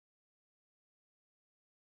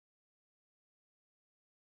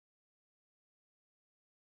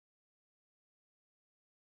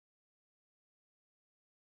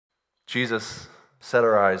Jesus, set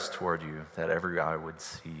our eyes toward you, that every eye would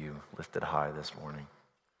see you lifted high this morning.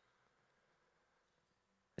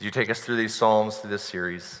 As you take us through these Psalms, through this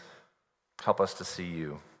series, help us to see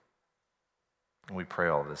you. And we pray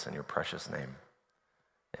all this in your precious name.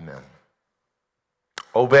 Amen.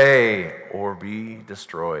 Obey or be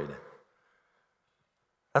destroyed.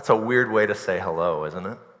 That's a weird way to say hello, isn't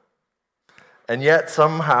it? And yet,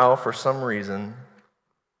 somehow, for some reason,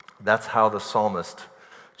 that's how the psalmist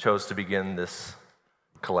chose to begin this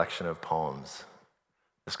collection of poems,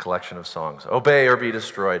 this collection of songs. Obey or be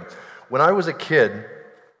destroyed. When I was a kid,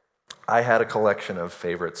 I had a collection of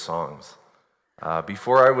favorite songs.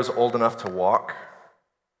 Before I was old enough to walk,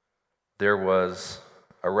 there was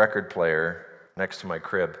a record player next to my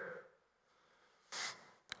crib.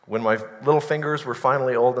 When my little fingers were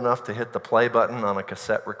finally old enough to hit the play button on a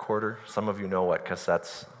cassette recorder, some of you know what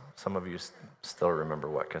cassettes, some of you still remember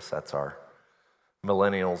what cassettes are.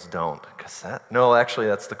 Millennials don't. Cassette? No, actually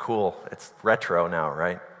that's it's retro now,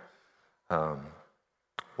 right?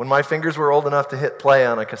 When my fingers were old enough to hit play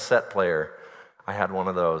on a cassette player, I had one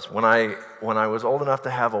of those. When I was old enough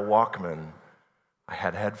to have a Walkman, I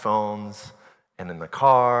had headphones, and in the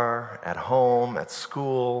car, at home, at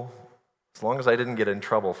school, as long as I didn't get in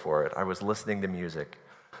trouble for it, I was listening to music.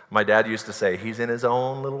 My dad used to say, he's in his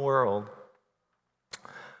own little world.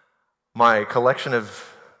 My collection of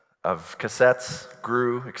cassettes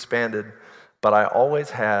grew, expanded, but I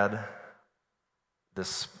always had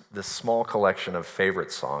this small collection of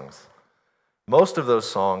favorite songs. Most of those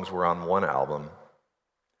songs were on one album,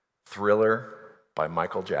 Thriller by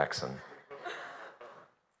Michael Jackson.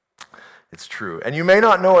 It's true. And you may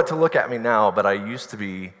not know it to look at me now, but I used to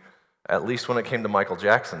be, at least when it came to Michael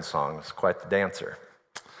Jackson songs, quite the dancer.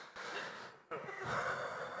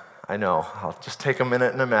 I know. I'll just take a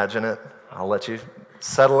minute and imagine it. I'll let you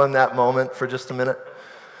settle in that moment for just a minute.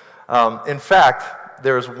 In fact,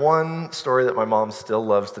 there's one story that my mom still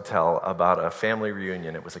loves to tell about a family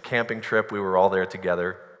reunion. It was a camping trip. We were all there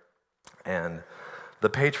together. And the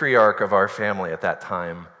patriarch of our family at that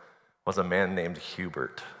time was a man named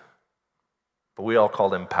Hubert. But we all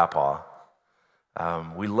called him Papa.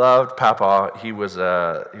 We loved Papa. He was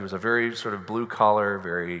a very sort of blue collar,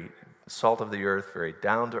 very salt of the earth, very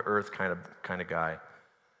down to earth kind of guy.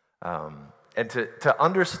 And to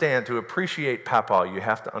understand, to appreciate Papa, you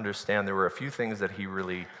have to understand there were a few things that he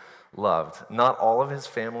really loved. Not all of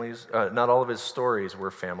his stories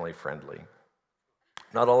were family friendly.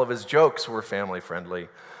 Not all of his jokes were family friendly.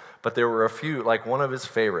 But there were a few, like one of his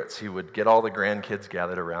favorites. He would get all the grandkids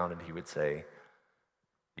gathered around and he would say,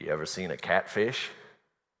 "You ever seen a catfish?"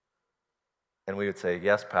 And we would say,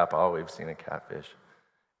 "Yes, Papa, we've seen a catfish."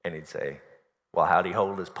 And he'd say, "Well, how'd he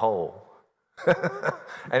hold his pole?"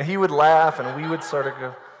 And he would laugh, and we would sort of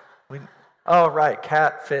go, "Oh, right,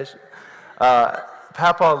 catfish."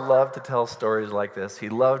 Papa loved to tell stories like this. He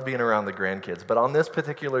loved being around the grandkids. But on this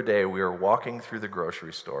particular day, we were walking through the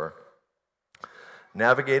grocery store,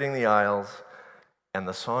 navigating the aisles, and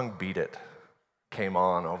the song "Beat It" came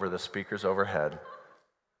on over the speakers overhead.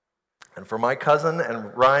 And for my cousin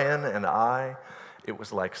and Ryan and I, it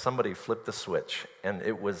was like somebody flipped the switch, and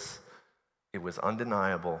it was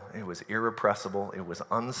undeniable, it was irrepressible, it was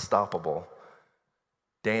unstoppable.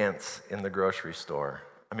 Dance in the grocery store.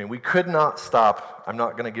 I mean, we could not stop. I'm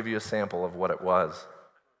not going to give you a sample of what it was.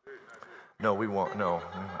 No, we won't. No,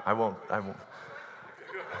 I won't.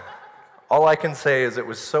 All I can say is it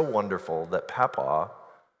was so wonderful that Papa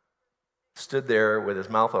stood there with his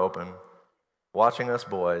mouth open, watching us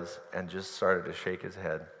boys, and just started to shake his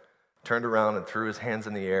head, turned around and threw his hands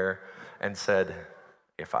in the air and said,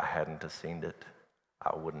 "If I hadn't have seen it,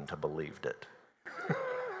 I wouldn't have believed it."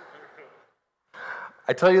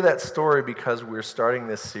 I tell you that story because we're starting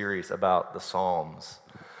this series about the Psalms.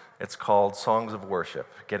 It's called Songs of Worship,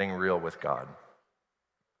 Getting Real with God.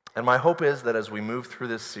 And my hope is that as we move through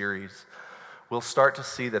this series, we'll start to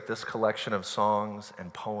see that this collection of songs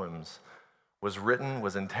and poems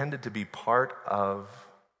was intended to be part of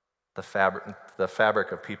the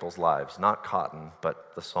fabric of people's lives, not cotton,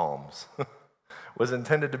 but the Psalms. Was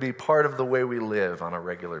intended to be part of the way we live on a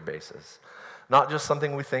regular basis. Not just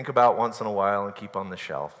something we think about once in a while and keep on the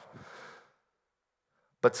shelf,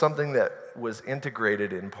 but something that was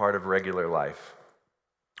integrated in part of regular life.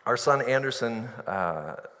 Our son Anderson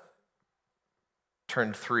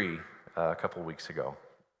turned 3 a couple weeks ago.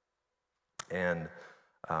 And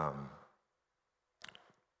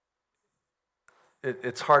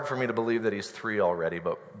it's hard for me to believe that he's 3 already,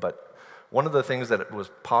 but one of the things that was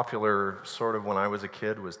popular sort of when I was a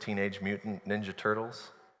kid was Teenage Mutant Ninja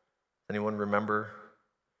Turtles. Anyone remember?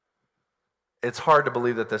 it's hard to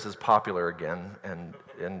believe that this is popular again,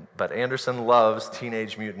 but Anderson loves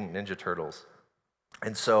Teenage Mutant Ninja Turtles.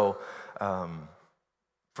 And so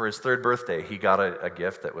for his 3rd birthday, he got a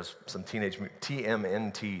gift that was some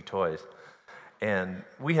TMNT toys. And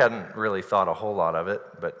we hadn't really thought a whole lot of it,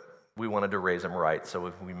 but we wanted to raise him right,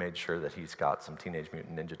 so we made sure that he's got some Teenage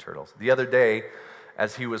Mutant Ninja Turtles. The other day,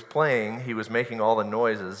 as he was playing, he was making all the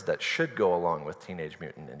noises that should go along with Teenage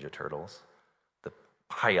Mutant Ninja Turtles. The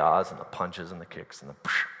hi-yahs and the punches and the kicks and the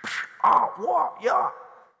psh, psh, ah, wah, yeah.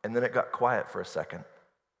 And then it got quiet for a second.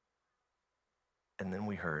 And then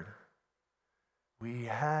we heard, "We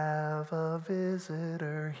have a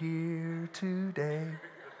visitor here today.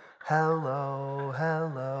 Hello,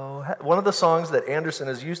 hello." One of the songs that Anderson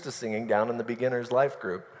is used to singing down in the Beginner's Life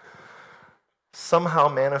group somehow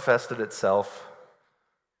manifested itself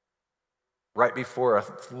right before a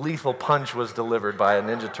lethal punch was delivered by a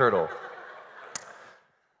Ninja Turtle.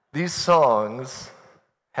 These songs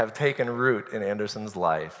have taken root in Anderson's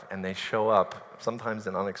life, and they show up sometimes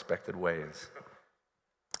in unexpected ways.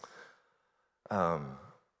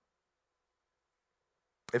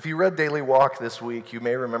 If you read Daily Walk this week, you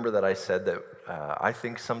may remember that I said that I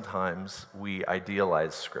think sometimes we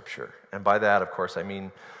idealize Scripture. And by that, of course, I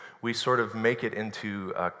mean we sort of make it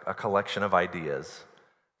into a collection of ideas.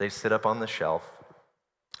 They sit up on the shelf,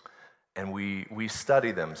 and we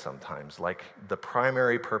study them sometimes, like the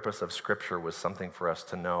primary purpose of Scripture was something for us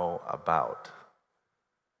to know about.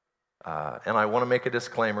 And I want to make a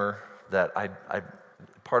disclaimer that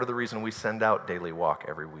part of the reason we send out Daily Walk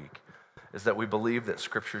every week is that we believe that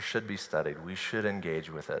Scripture should be studied. We should engage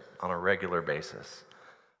with it on a regular basis.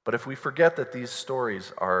 But if we forget that these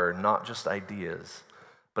stories are not just ideas,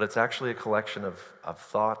 but it's actually a collection of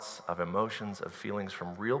thoughts, of emotions, of feelings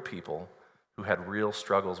from real people who had real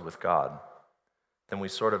struggles with God, then we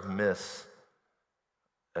sort of miss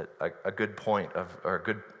a good point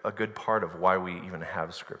or a good part of why we even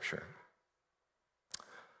have Scripture.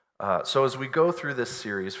 So as we go through this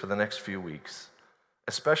series for the next few weeks,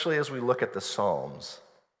 especially as we look at the Psalms,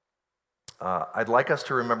 I'd like us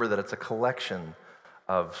to remember that it's a collection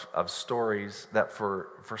of stories that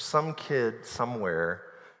for some kid somewhere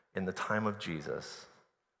in the time of Jesus,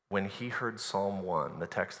 when he heard Psalm 1, the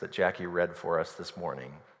text that Jackie read for us this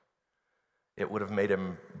morning, it would have made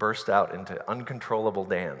him burst out into uncontrollable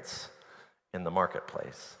dance in the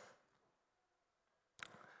marketplace.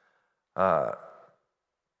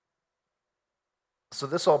 So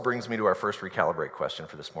this all brings me to our first recalibrate question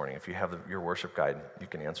for this morning. If you have your worship guide, you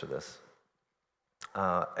can answer this.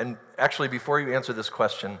 And actually, before you answer this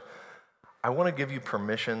question, I want to give you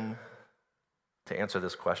permission to answer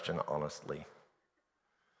this question honestly.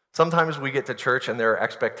 Sometimes we get to church and there are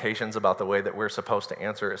expectations about the way that we're supposed to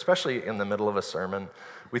answer, especially in the middle of a sermon.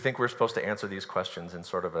 We think we're supposed to answer these questions in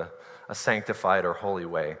sort of a sanctified or holy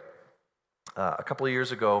way. A couple of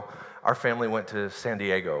years ago, our family went to San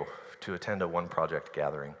Diego to attend a One Project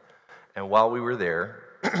gathering. And while we were there,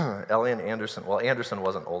 Ellie and Anderson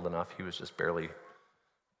wasn't old enough. He was just barely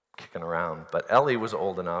kicking around. But Ellie was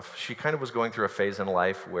old enough. She kind of was going through a phase in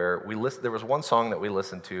life where there was one song that we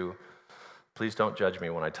listened to. Please don't judge me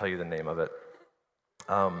when I tell you the name of it.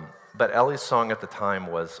 But Ellie's song at the time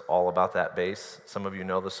was All About That Bass. Some of you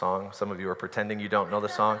know the song. Some of you are pretending you don't know the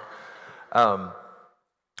song.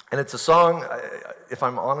 And it's a song, if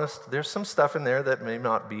I'm honest, there's some stuff in there that may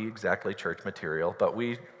not be exactly church material, but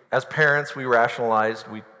as parents, we rationalized,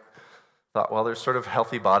 we thought, well, there's sort of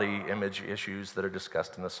healthy body image issues that are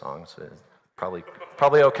discussed in the song, so it's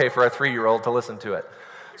probably okay for a 3-year-old to listen to it.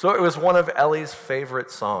 So it was one of Ellie's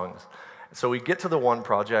favorite songs. So we get to the One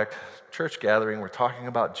Project, church gathering, we're talking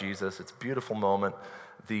about Jesus, it's a beautiful moment.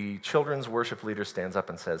 The children's worship leader stands up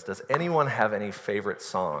and says, "Does anyone have any favorite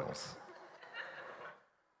songs?"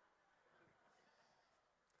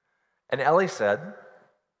 And Ellie said,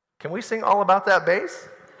 "Can we sing All About That Bass?"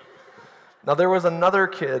 Now, there was another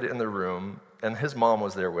kid in the room, and his mom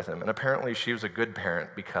was there with him, and apparently she was a good parent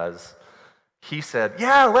because he said,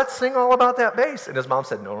 "Yeah, let's sing All About That Bass." And his mom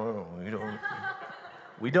said, No,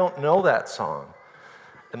 we don't know that song.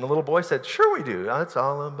 And the little boy said, "Sure we do. It's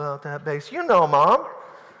all about that bass. You know, Mom."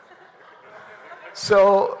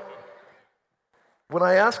 So when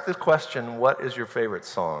I ask the question, what is your favorite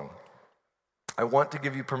song? I want to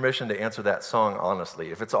give you permission to answer that song honestly.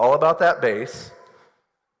 If it's all about that bass,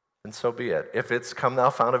 then so be it. If it's Come Thou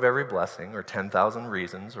Fount of Every Blessing or 10,000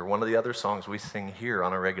 Reasons or one of the other songs we sing here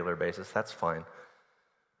on a regular basis, that's fine.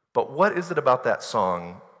 But what is it about that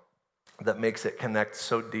song that makes it connect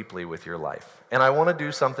so deeply with your life? And I want to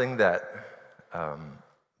do something that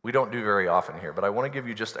we don't do very often here, but I want to give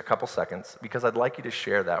you just a couple seconds because I'd like you to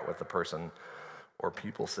share that with the person or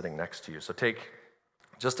people sitting next to you. So take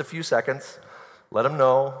just a few seconds, let them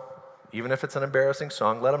know, even if it's an embarrassing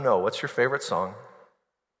song, let them know, what's your favorite song?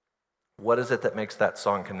 What is it that makes that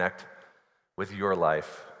song connect with your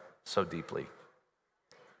life so deeply?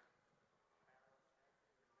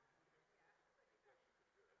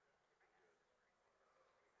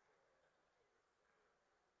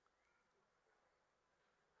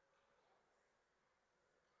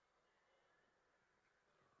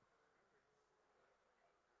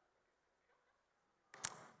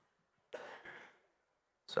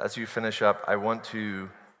 So as you finish up, I want to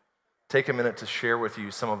take a minute to share with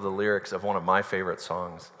you some of the lyrics of one of my favorite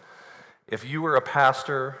songs. If you were a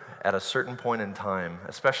pastor at a certain point in time,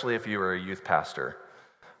 especially if you were a youth pastor,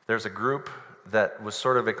 there's a group that was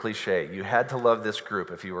sort of a cliche. You had to love this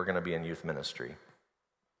group if you were going to be in youth ministry.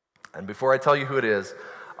 And before I tell you who it is,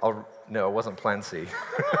 no, it wasn't Plan C.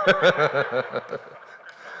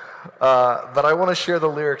 But I want to share the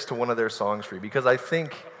lyrics to one of their songs for you because I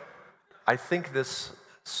think this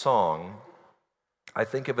song, I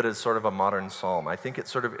think of it as sort of a modern psalm. I think it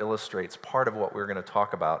sort of illustrates part of what we're going to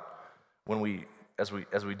talk about as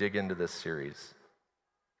we dig into this series.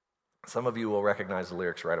 Some of you will recognize the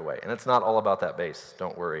lyrics right away, and it's not all about that bass.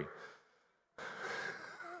 Don't worry.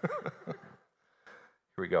 Here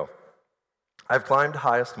we go. I've climbed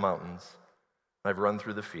highest mountains. I've run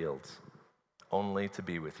through the fields, only to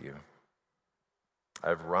be with you.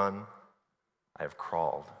 I've run. I've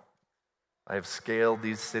crawled. I have scaled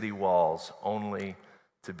these city walls only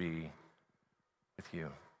to be with you.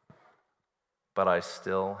 But I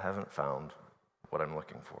still haven't found what I'm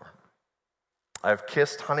looking for. I've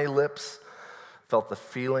kissed honey lips, felt the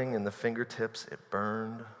feeling in the fingertips. It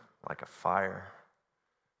burned like a fire.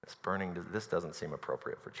 This doesn't seem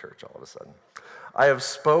appropriate for church all of a sudden. I have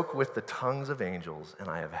spoke with the tongues of angels, and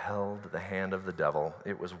I have held the hand of the devil.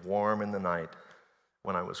 It was warm in the night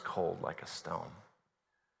when I was cold like a stone.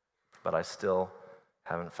 But I still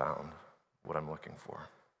haven't found what I'm looking for.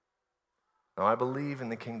 Now I believe in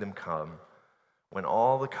the kingdom come when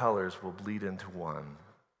all the colors will bleed into one.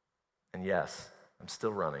 And yes, I'm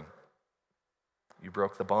still running. You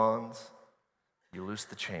broke the bonds, you loosed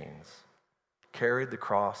the chains, carried the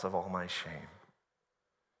cross of all my shame.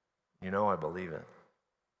 You know I believe it,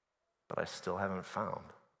 but I still haven't found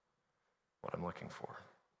what I'm looking for.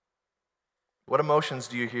 What emotions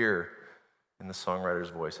do you hear in the songwriter's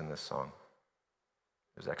voice in this song?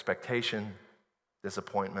 There's expectation,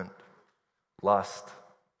 disappointment, lust,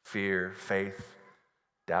 fear, faith,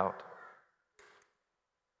 doubt.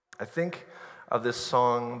 I think of this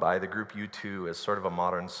song by the group U2 as sort of a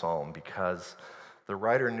modern psalm because the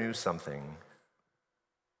writer knew something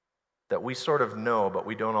that we sort of know, but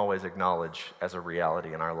we don't always acknowledge as a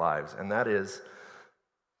reality in our lives. And that is,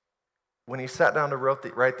 when he sat down to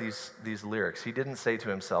write these lyrics, he didn't say to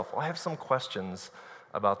himself, well, I have some questions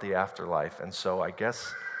about the afterlife, and so I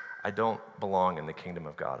guess I don't belong in the kingdom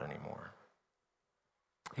of God anymore.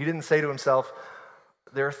 He didn't say to himself,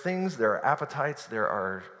 there are appetites, there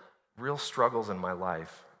are real struggles in my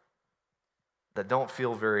life that don't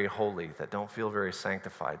feel very holy, that don't feel very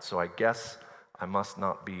sanctified, so I guess I must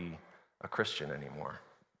not be a Christian anymore.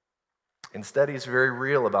 Instead, he's very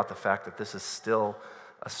real about the fact that this is still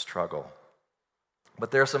a struggle.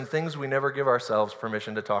 But there are some things we never give ourselves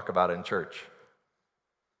permission to talk about in church.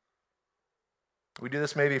 We do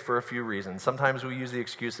this maybe for a few reasons. Sometimes we use the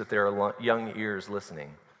excuse that there are young ears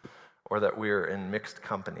listening, or that we're in mixed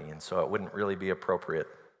company, and so it wouldn't really be appropriate.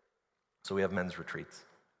 So we have men's retreats.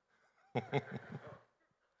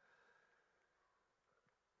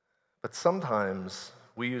 But sometimes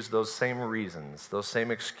we use those same reasons, those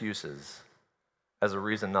same excuses, as a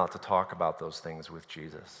reason not to talk about those things with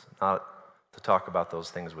Jesus, not to talk about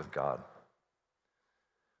those things with God.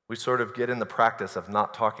 We sort of get in the practice of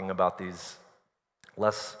not talking about these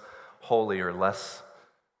less holy or less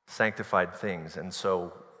sanctified things, and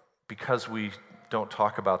so because we don't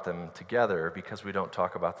talk about them together, because we don't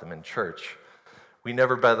talk about them in church, we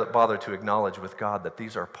never bother to acknowledge with God that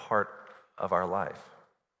these are part of our life.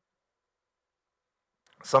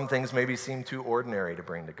 Some things maybe seem too ordinary to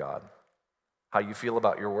bring to God. How you feel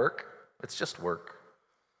about your work, it's just work.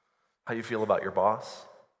 How you feel about your boss,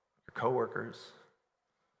 your coworkers.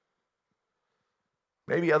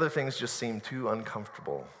 Maybe other things just seem too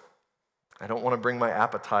uncomfortable. I don't want to bring my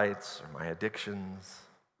appetites or my addictions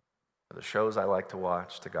or the shows I like to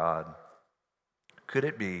watch to God. Could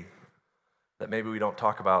it be that maybe we don't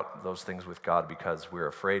talk about those things with God because we're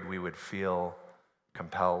afraid we would feel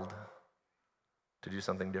compelled to do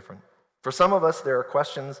something different? For some of us, there are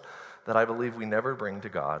questions that I believe we never bring to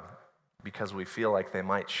God because we feel like they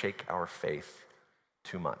might shake our faith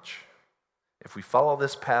too much. If we follow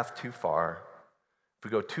this path too far, if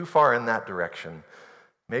we go too far in that direction,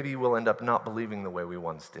 maybe we'll end up not believing the way we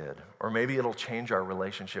once did, or maybe it'll change our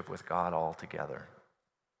relationship with God altogether.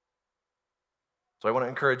 So I want to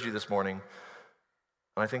encourage you this morning,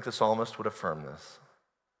 and I think the psalmist would affirm this.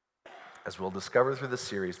 As we'll discover through this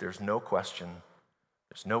series, there's no question,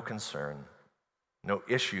 there's no concern, no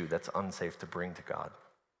issue that's unsafe to bring to God.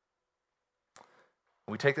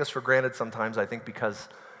 We take this for granted sometimes, I think, because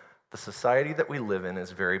the society that we live in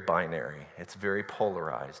is very binary. It's very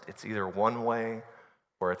polarized. It's either one way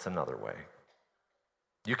or it's another way.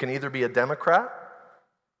 You can either be a Democrat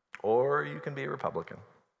or you can be a Republican.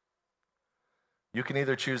 You can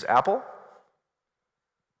either choose Apple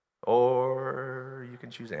or you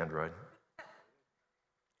can choose Android.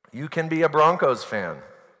 You can be a Broncos fan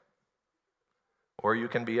or you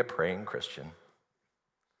can be a praying Christian.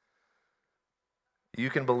 You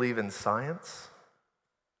can believe in science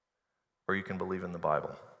or you can believe in the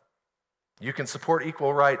Bible. You can support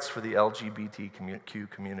equal rights for the LGBTQ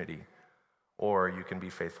community, or you can be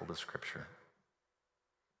faithful to Scripture.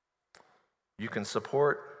 You can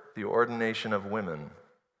support the ordination of women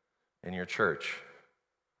in your church,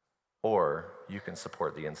 or you can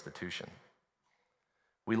support the institution.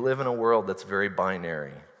 We live in a world that's very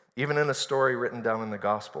binary. Even in a story written down in the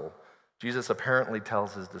gospel, Jesus apparently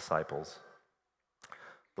tells his disciples,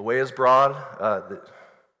 the way is broad,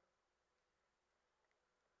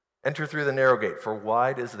 enter through the narrow gate, for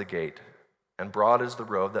wide is the gate, and broad is the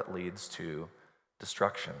road that leads to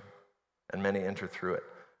destruction, and many enter through it.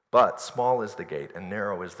 But small is the gate, and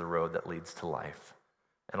narrow is the road that leads to life,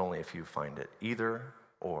 and only a few find it, either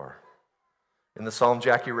or. In the psalm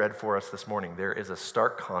Jackie read for us this morning, there is a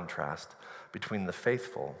stark contrast between the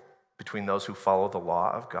faithful, between those who follow the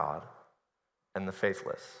law of God, and the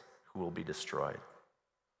faithless, who will be destroyed.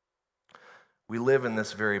 We live in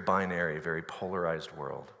this very binary, very polarized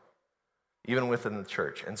world, even within the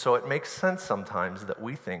church. And so it makes sense sometimes that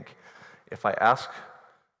we think, if I ask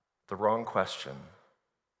the wrong question,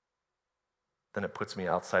 then it puts me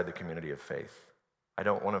outside the community of faith. I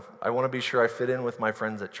want to be sure I fit in with my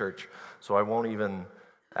friends at church, so I won't even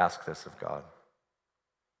ask this of God.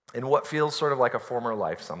 In what feels sort of like a former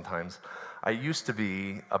life sometimes, I used to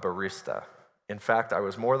be a barista. In fact, I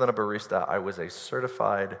was more than a barista. I was a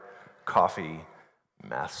certified coffee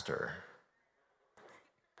master.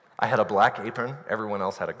 I had a black apron. Everyone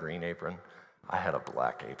else had a green apron. I had a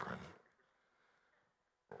black apron.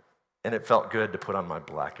 And it felt good to put on my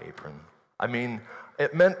black apron. I mean,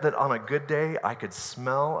 it meant that on a good day, I could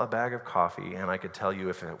smell a bag of coffee and I could tell you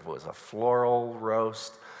if it was a floral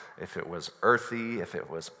roast, if it was earthy, if it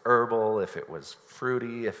was herbal, if it was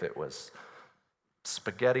fruity, if it was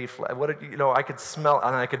spaghetti, I could smell,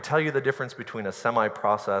 and I could tell you the difference between a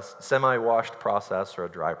semi-washed process or a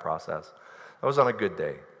dry process. That was on a good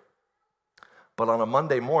day. But on a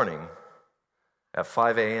Monday morning at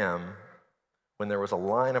 5 a.m., when there was a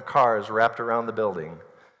line of cars wrapped around the building,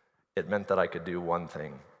 it meant that I could do one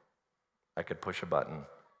thing. I could push a button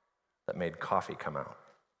that made coffee come out,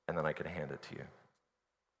 and then I could hand it to you.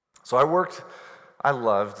 So I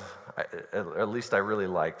really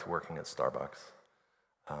liked working at Starbucks.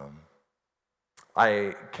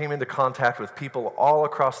 I came into contact with people all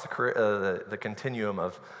across the continuum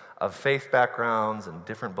of faith backgrounds and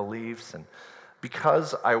different beliefs, and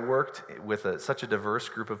because I worked with such a diverse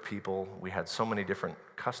group of people, we had so many different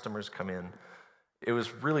customers come in, it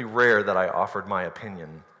was really rare that I offered my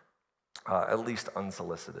opinion, at least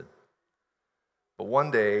unsolicited. But one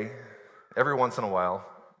day, every once in a while,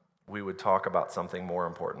 we would talk about something more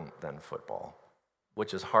important than football,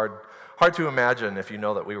 which is hard to imagine if you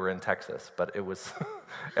know that we were in Texas, but it was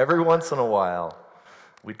every once in a while,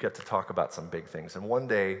 we'd get to talk about some big things. And one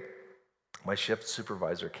day, my shift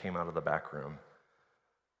supervisor came out of the back room,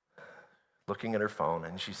 looking at her phone,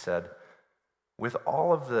 and she said, with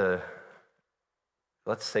all of the,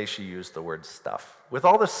 let's say she used the word stuff, with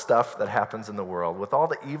all the stuff that happens in the world, with all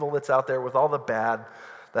the evil that's out there, with all the bad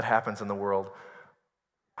that happens in the world,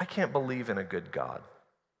 I can't believe in a good God.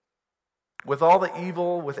 With all the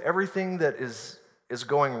evil, with everything that is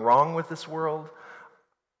going wrong with this world,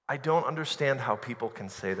 I don't understand how people can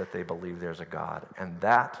say that they believe there's a God, and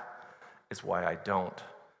that is why I don't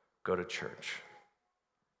go to church.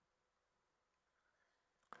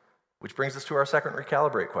 Which brings us to our second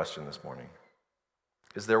recalibrate question this morning.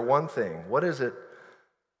 Is there one thing, what is it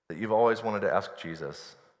that you've always wanted to ask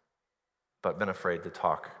Jesus, but been afraid to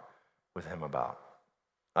talk with him about?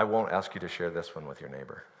 I won't ask you to share this one with your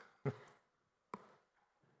neighbor.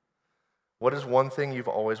 What is one thing you've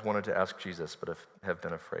always wanted to ask Jesus, but have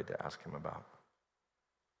been afraid to ask him about?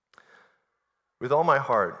 With all my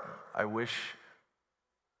heart, I wish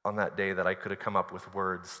on that day that I could have come up with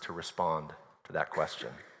words to respond to that question.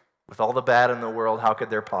 With all the bad in the world, how could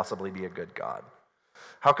there possibly be a good God?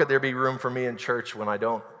 How could there be room for me in church when I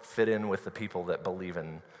don't fit in with the people that believe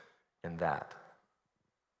in that?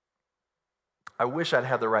 I wish I'd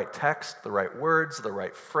had the right text, the right words, the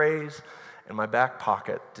right phrase in my back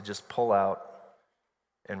pocket to just pull out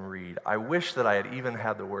and read. I wish that I had even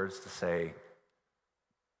had the words to say,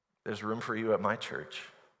 there's room for you at my church.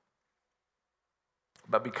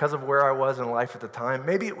 But because of where I was in life at the time,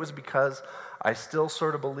 maybe it was because I still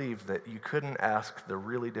sort of believed that you couldn't ask the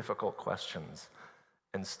really difficult questions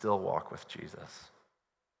and still walk with Jesus.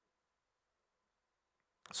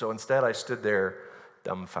 So instead, I stood there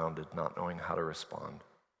dumbfounded, not knowing how to respond.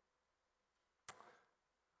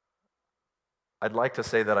 I'd like to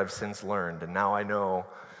say that I've since learned, and now I know,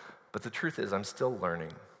 but the truth is I'm still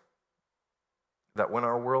learning. That when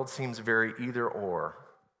our world seems very either or,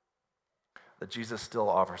 that Jesus still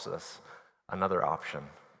offers us another option,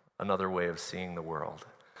 another way of seeing the world.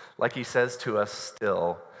 Like he says to us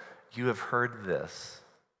still, you have heard this,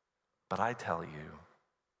 but I tell you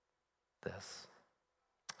this.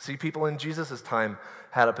 See, people in Jesus' time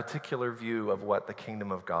had a particular view of what the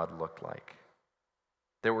kingdom of God looked like.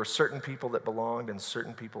 There were certain people that belonged and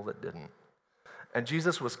certain people that didn't. And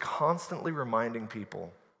Jesus was constantly reminding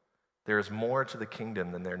people there is more to the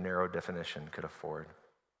kingdom than their narrow definition could afford.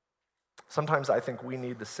 Sometimes I think we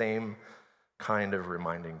need the same kind of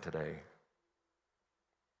reminding today.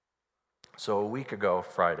 So a week ago,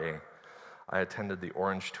 Friday, I attended the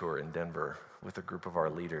Orange Tour in Denver with a group of our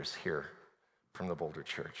leaders here from the Boulder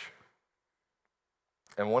Church.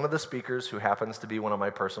 And one of the speakers, who happens to be one of my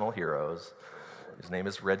personal heroes, his name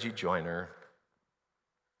is Reggie Joiner,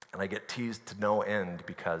 and I get teased to no end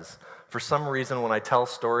because for some reason when I tell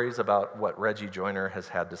stories about what Reggie Joiner has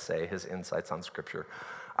had to say, his insights on Scripture,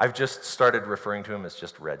 I've just started referring to him as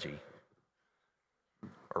just Reggie,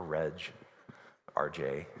 or Reg,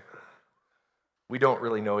 RJ. We don't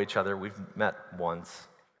really know each other. We've met once.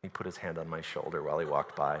 He put his hand on my shoulder while he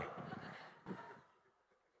walked by.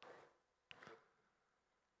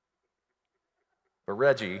 But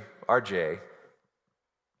Reggie, RJ,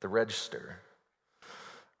 the Register,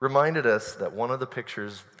 reminded us that one of the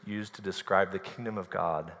pictures used to describe the kingdom of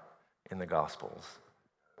God in the Gospels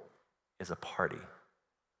is a party.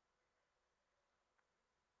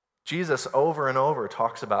 Jesus over and over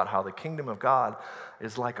talks about how the kingdom of God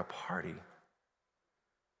is like a party.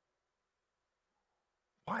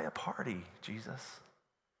 Why a party, Jesus?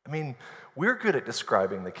 I mean, we're good at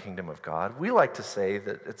describing the kingdom of God. We like to say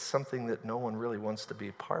that it's something that no one really wants to be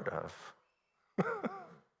a part of.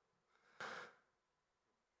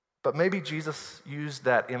 But maybe Jesus used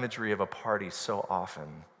that imagery of a party so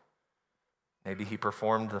often. Maybe he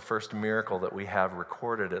performed the first miracle that we have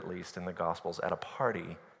recorded, at least in the Gospels, at a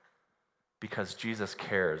party because Jesus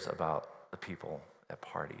cares about the people at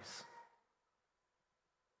parties.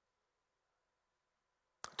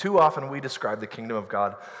 Too often we describe the kingdom of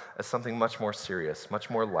God as something much more serious,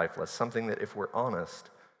 much more lifeless, something that, if we're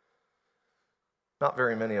honest, not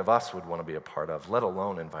very many of us would want to be a part of, let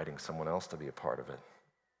alone inviting someone else to be a part of it.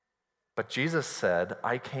 But Jesus said,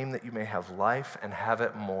 I came that you may have life and have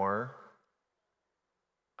it more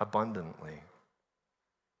abundantly.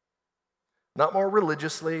 Not more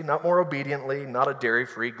religiously, not more obediently, not a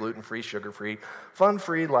dairy-free, gluten-free, sugar-free,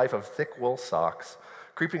 fun-free life of thick wool socks,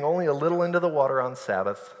 creeping only a little into the water on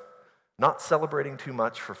Sabbath, not celebrating too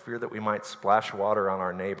much for fear that we might splash water on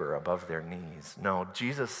our neighbor above their knees. No,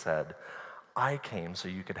 Jesus said, I came so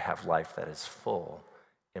you could have life that is full,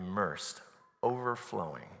 immersed,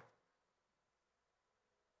 overflowing.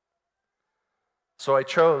 So I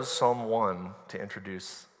chose Psalm 1 to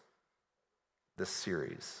introduce this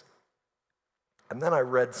series. And then I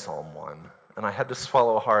read Psalm 1, and I had to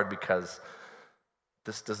swallow hard because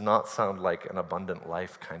this does not sound like an abundant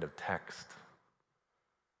life kind of text.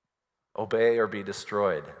 Obey or be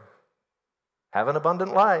destroyed. Have an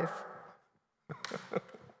abundant life.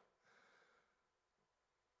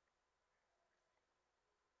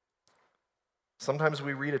 Sometimes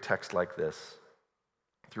we read a text like this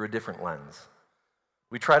through a different lens.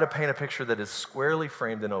 We try to paint a picture that is squarely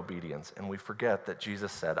framed in obedience, and we forget that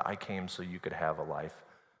Jesus said, I came so you could have a life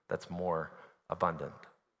that's more abundant.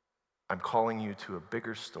 I'm calling you to a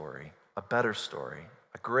bigger story, a better story,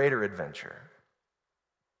 a greater adventure.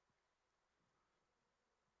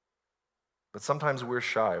 But sometimes we're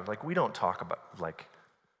shy. We don't talk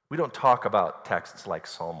about texts like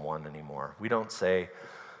Psalm 1 anymore. We don't say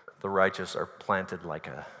the righteous are planted like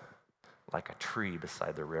a tree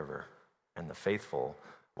beside the river, and the faithful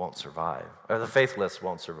won't survive, or the faithless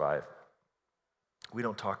won't survive. We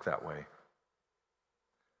don't talk that way.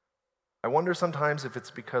 I wonder sometimes if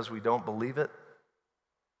it's because we don't believe it,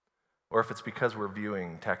 or if it's because we're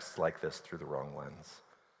viewing texts like this through the wrong lens,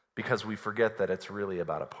 because we forget that it's really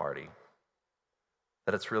about a party,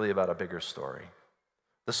 that it's really about a bigger story.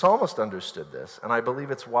 The psalmist understood this, and I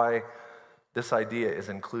believe it's why this idea is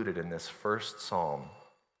included in this first psalm,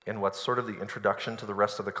 in what's sort of the introduction to the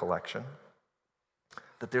rest of the collection,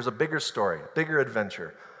 that there's a bigger story, a bigger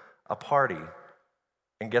adventure, a party,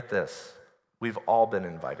 and get this, we've all been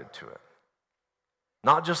invited to it.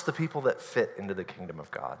 Not just the people that fit into the kingdom of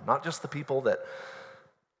God, not just the people that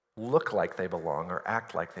look like they belong or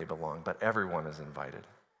act like they belong, but everyone is invited.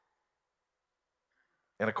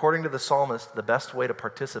 And according to the psalmist, the best way to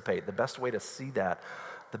participate, the best way to see that,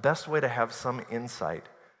 the best way to have some insight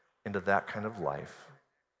into that kind of life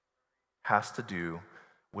has to do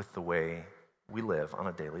with the way we live on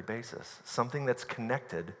a daily basis, something that's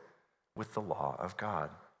connected with the law of God.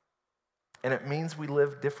 And it means we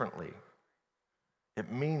live differently. It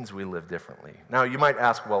means we live differently. Now, you might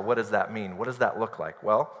ask, well, what does that mean? What does that look like?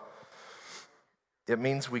 Well, it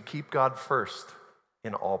means we keep God first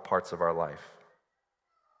in all parts of our life.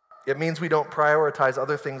 It means we don't prioritize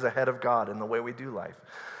other things ahead of God in the way we do life.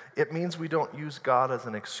 It means we don't use God as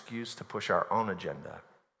an excuse to push our own agenda.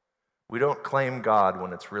 We don't claim God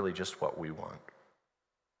when it's really just what we want.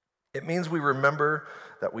 It means we remember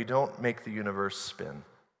that we don't make the universe spin.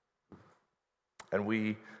 And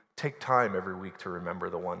we take time every week to remember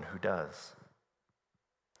the one who does.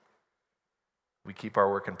 We keep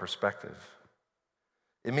our work in perspective.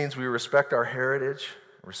 It means we respect our heritage,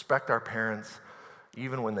 respect our parents,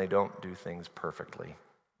 even when they don't do things perfectly,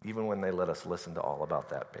 even when they let us listen to all about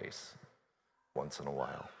that bass once in a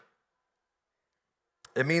while.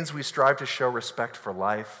 It means we strive to show respect for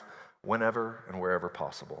life whenever and wherever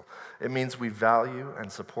possible. It means we value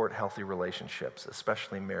and support healthy relationships,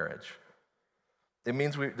 especially marriage. It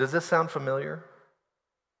means does this sound familiar?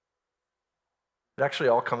 It actually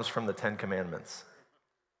all comes from the Ten Commandments.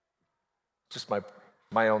 Just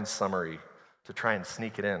my own summary to try and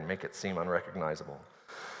sneak it in, make it seem unrecognizable.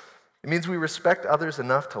 It means we respect others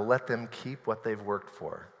enough to let them keep what they've worked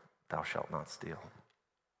for. Thou shalt not steal.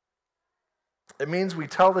 It means we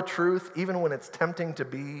tell the truth even when it's tempting to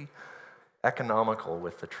be economical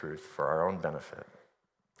with the truth for our own benefit.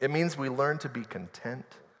 It means we learn to be content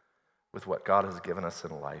with what God has given us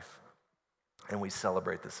in life, and we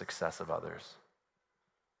celebrate the success of others.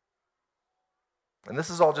 And this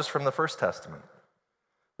is all just from the First Testament.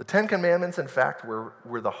 The Ten Commandments, in fact,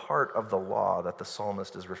 were the heart of the law that the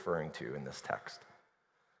psalmist is referring to in this text.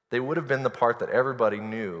 They would have been the part that everybody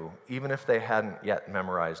knew, even if they hadn't yet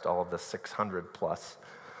memorized all of the 600 plus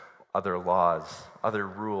other laws, other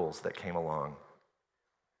rules that came along.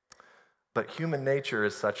 But human nature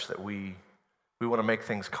is such that we want to make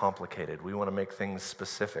things complicated. We want to make things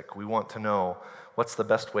specific. We want to know what's the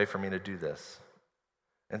best way for me to do this.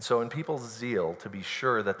 And so in people's zeal to be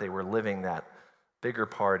sure that they were living that bigger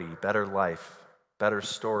party, better life, better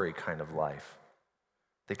story kind of life,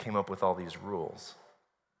 they came up with all these rules.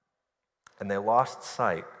 And they lost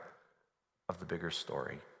sight of the bigger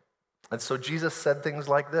story. And so Jesus said things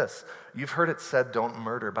like this. You've heard it said, don't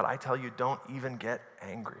murder, but I tell you, don't even get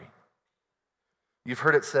angry. You've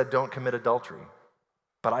heard it said, don't commit adultery.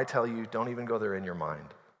 But I tell you, don't even go there in your mind.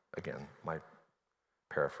 Again, my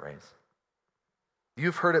paraphrase.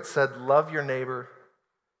 You've heard it said, love your neighbor,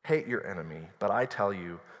 hate your enemy. But I tell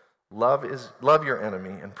you, love your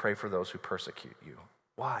enemy and pray for those who persecute you.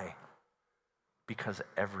 Why? Because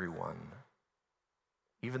everyone,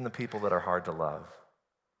 even the people that are hard to love,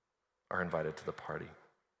 are invited to the party.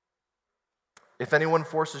 If anyone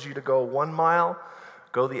forces you to go 1 mile,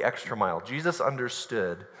 go the extra mile. Jesus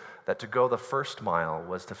understood that to go the first mile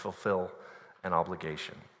was to fulfill an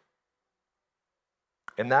obligation.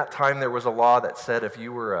 In that time, there was a law that said if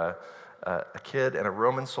you were a kid and a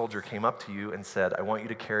Roman soldier came up to you and said, I want you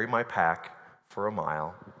to carry my pack for 1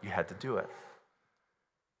 mile, you had to do it.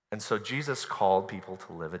 And so Jesus called people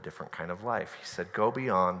to live a different kind of life. He said, go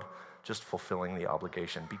beyond just fulfilling the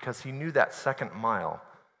obligation, because he knew that second mile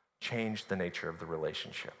changed the nature of the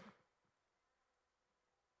relationship.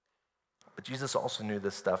 But Jesus also knew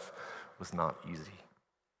this stuff was not easy.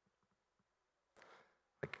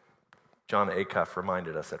 Like John Acuff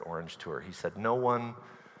reminded us at Orange Tour, he said, no one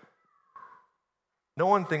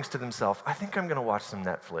thinks to themselves, I think I'm going to watch some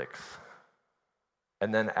Netflix,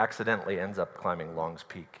 and then accidentally ends up climbing Long's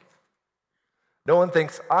Peak. No one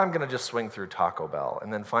thinks, I'm going to just swing through Taco Bell,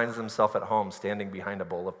 and then finds himself at home standing behind a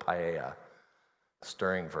bowl of paella,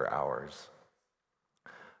 stirring for hours.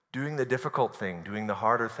 Doing the difficult thing, doing the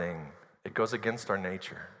harder thing, it goes against our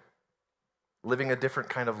nature. Living a different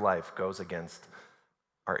kind of life goes against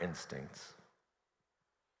our instincts.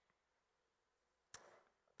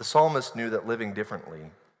 The psalmist knew that living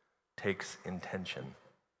differently takes intention.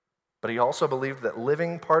 But he also believed that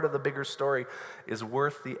living part of the bigger story is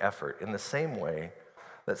worth the effort, in the same way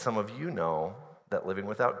that some of you know that living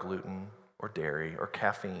without gluten or dairy or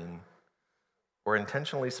caffeine, or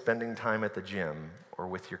intentionally spending time at the gym or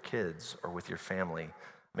with your kids or with your family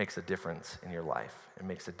makes a difference in your life. It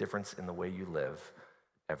makes a difference in the way you live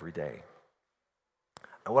every day.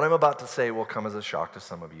 And what I'm about to say will come as a shock to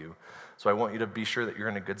some of you, so I want you to be sure that you're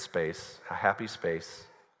in a good space, a happy space,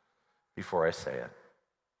 before I say it.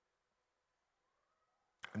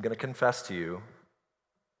 I'm going to confess to you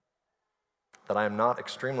that I am not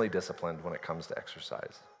extremely disciplined when it comes to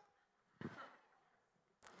exercise.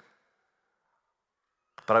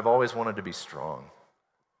 But I've always wanted to be strong.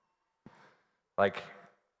 Like,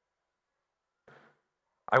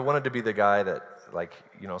 I wanted to be the guy that,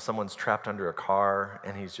 someone's trapped under a car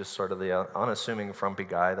and he's just sort of the unassuming, frumpy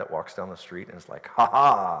guy that walks down the street and is like,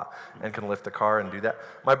 ha-ha, and can lift the car and do that.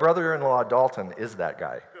 My brother-in-law, Dalton, is that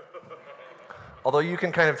guy. Although you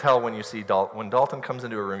can kind of tell when you see Dalton, when Dalton comes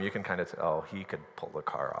into a room, you can kind of tell, oh, he could pull the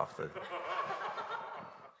car off the...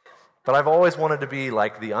 But I've always wanted to be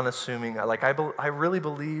like the unassuming, I really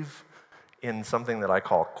believe in something that I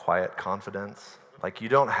call quiet confidence. Like, you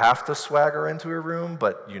don't have to swagger into a room,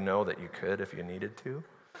 but you know that you could if you needed to.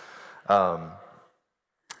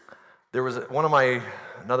 There was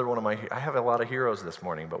another one of my, I have a lot of heroes this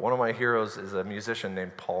morning, but one of my heroes is a musician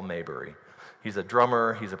named Paul Maybury. He's a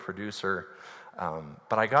drummer, he's a producer,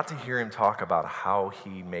 but I got to hear him talk about how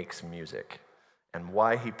he makes music and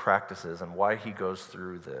why he practices and why he goes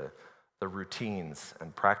through the routines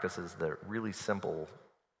and practices the really simple,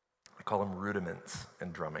 I call them rudiments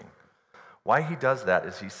in drumming. Why he does that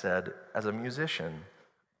is, he said, as a musician,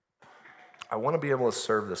 I want to be able to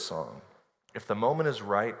serve this song. If the moment is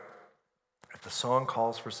right, if the song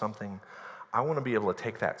calls for something, I want to be able to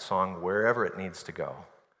take that song wherever it needs to go.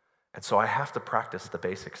 And so I have to practice the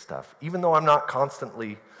basic stuff. Even though I'm not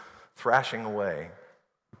constantly thrashing away,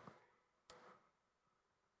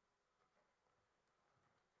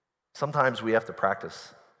 sometimes we have to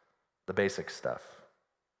practice the basic stuff.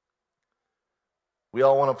 We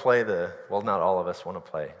all want to play not all of us want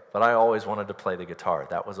to play, but I always wanted to play the guitar.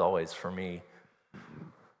 That was always, for me,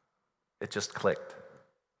 it just clicked.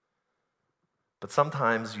 But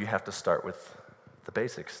sometimes you have to start with the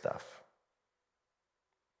basic stuff.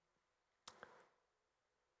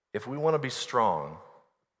 If we want to be strong,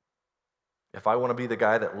 if I want to be the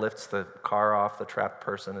guy that lifts the car off the trapped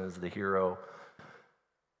person and is the hero,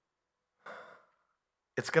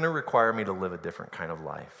 it's going to require me to live a different kind of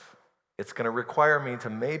life. It's going to require me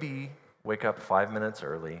to maybe wake up 5 minutes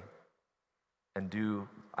early and do,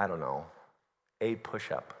 a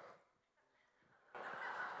push-up.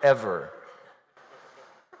 Ever.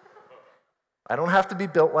 I don't have to be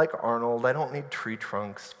built like Arnold. I don't need tree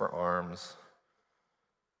trunks for arms.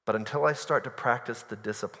 But until I start to practice the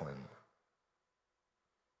discipline,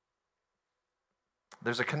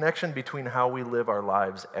 there's a connection between how we live our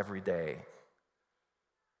lives every day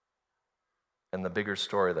and the bigger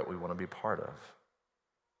story that we want to be part of,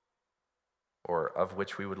 or of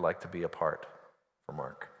which we would like to be a part, for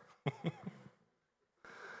Mark.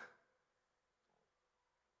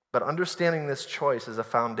 But understanding this choice is a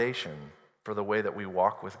foundation for the way that we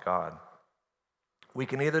walk with God. We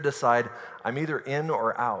can either decide, I'm either in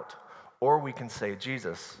or out, or we can say,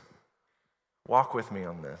 Jesus, walk with me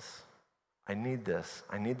on this. I need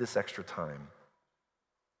this extra time.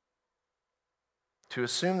 To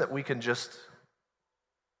assume that we can just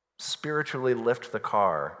spiritually lift the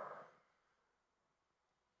car,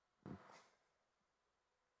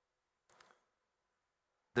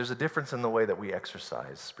 there's a difference in the way that we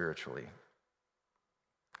exercise spiritually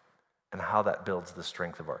and how that builds the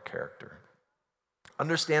strength of our character.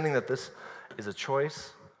 Understanding that this is a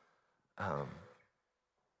choice,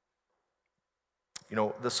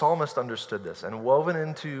 the psalmist understood this, and woven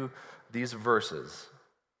into these verses,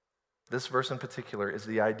 this verse in particular, is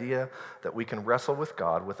the idea that we can wrestle with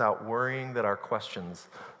God without worrying that our questions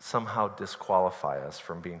somehow disqualify us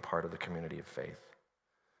from being part of the community of faith.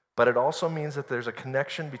 But it also means that there's a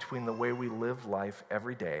connection between the way we live life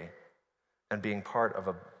every day and being part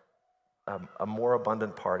of a more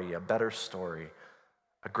abundant party, a better story,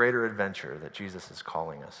 a greater adventure that Jesus is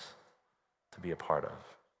calling us to be a part of.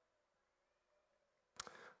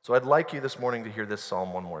 So I'd like you this morning to hear this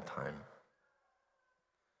psalm one more time.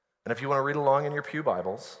 And if you want to read along in your pew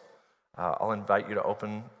Bibles, I'll invite you to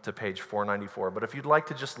open to page 494. But if you'd like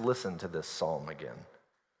to just listen to this psalm again,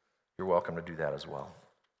 you're welcome to do that as well.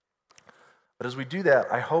 But as we do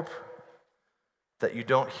that, I hope that you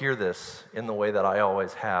don't hear this in the way that I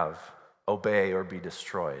always have, obey or be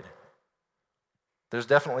destroyed. There's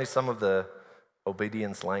definitely some of the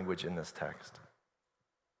obedience language in this text.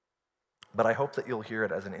 But I hope that you'll hear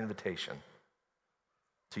it as an invitation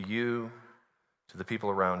to you, to the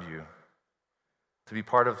people around you, to be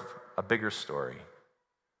part of a bigger story,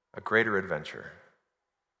 a greater adventure,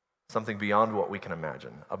 something beyond what we can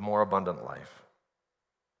imagine, a more abundant life.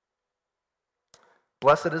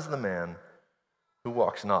 Blessed is the man who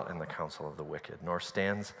walks not in the counsel of the wicked, nor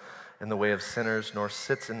stands in the way of sinners, nor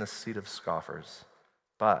sits in the seat of scoffers.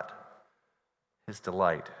 But his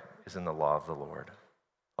delight is in the law of the Lord.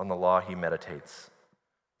 On the law he meditates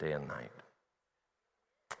day and night.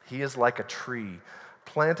 He is like a tree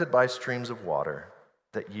planted by streams of water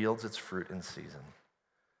that yields its fruit in season,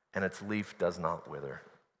 and its leaf does not wither.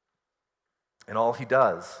 In all he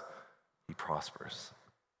does, he prospers.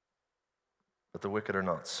 But the wicked are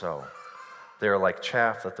not so. They are like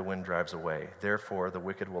chaff that the wind drives away. Therefore, the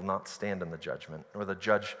wicked will not stand in the judgment, nor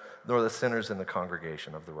the sinners in the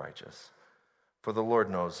congregation of the righteous. For the Lord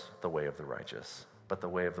knows the way of the righteous, but the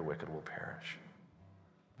way of the wicked will perish.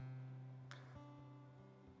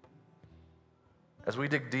 As we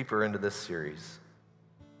dig deeper into this series,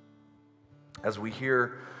 as we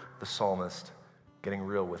hear the psalmist getting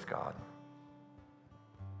real with God,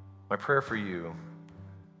 my prayer for you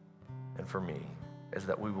and for me is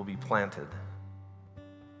that we will be planted,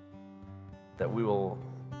 that we will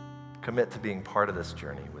commit to being part of this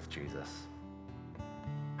journey with Jesus.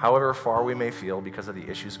 However far we may feel because of the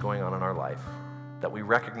issues going on in our life, that we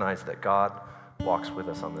recognize that God walks with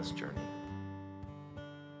us on this journey.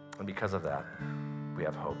 And because of that, we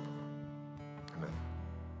have hope.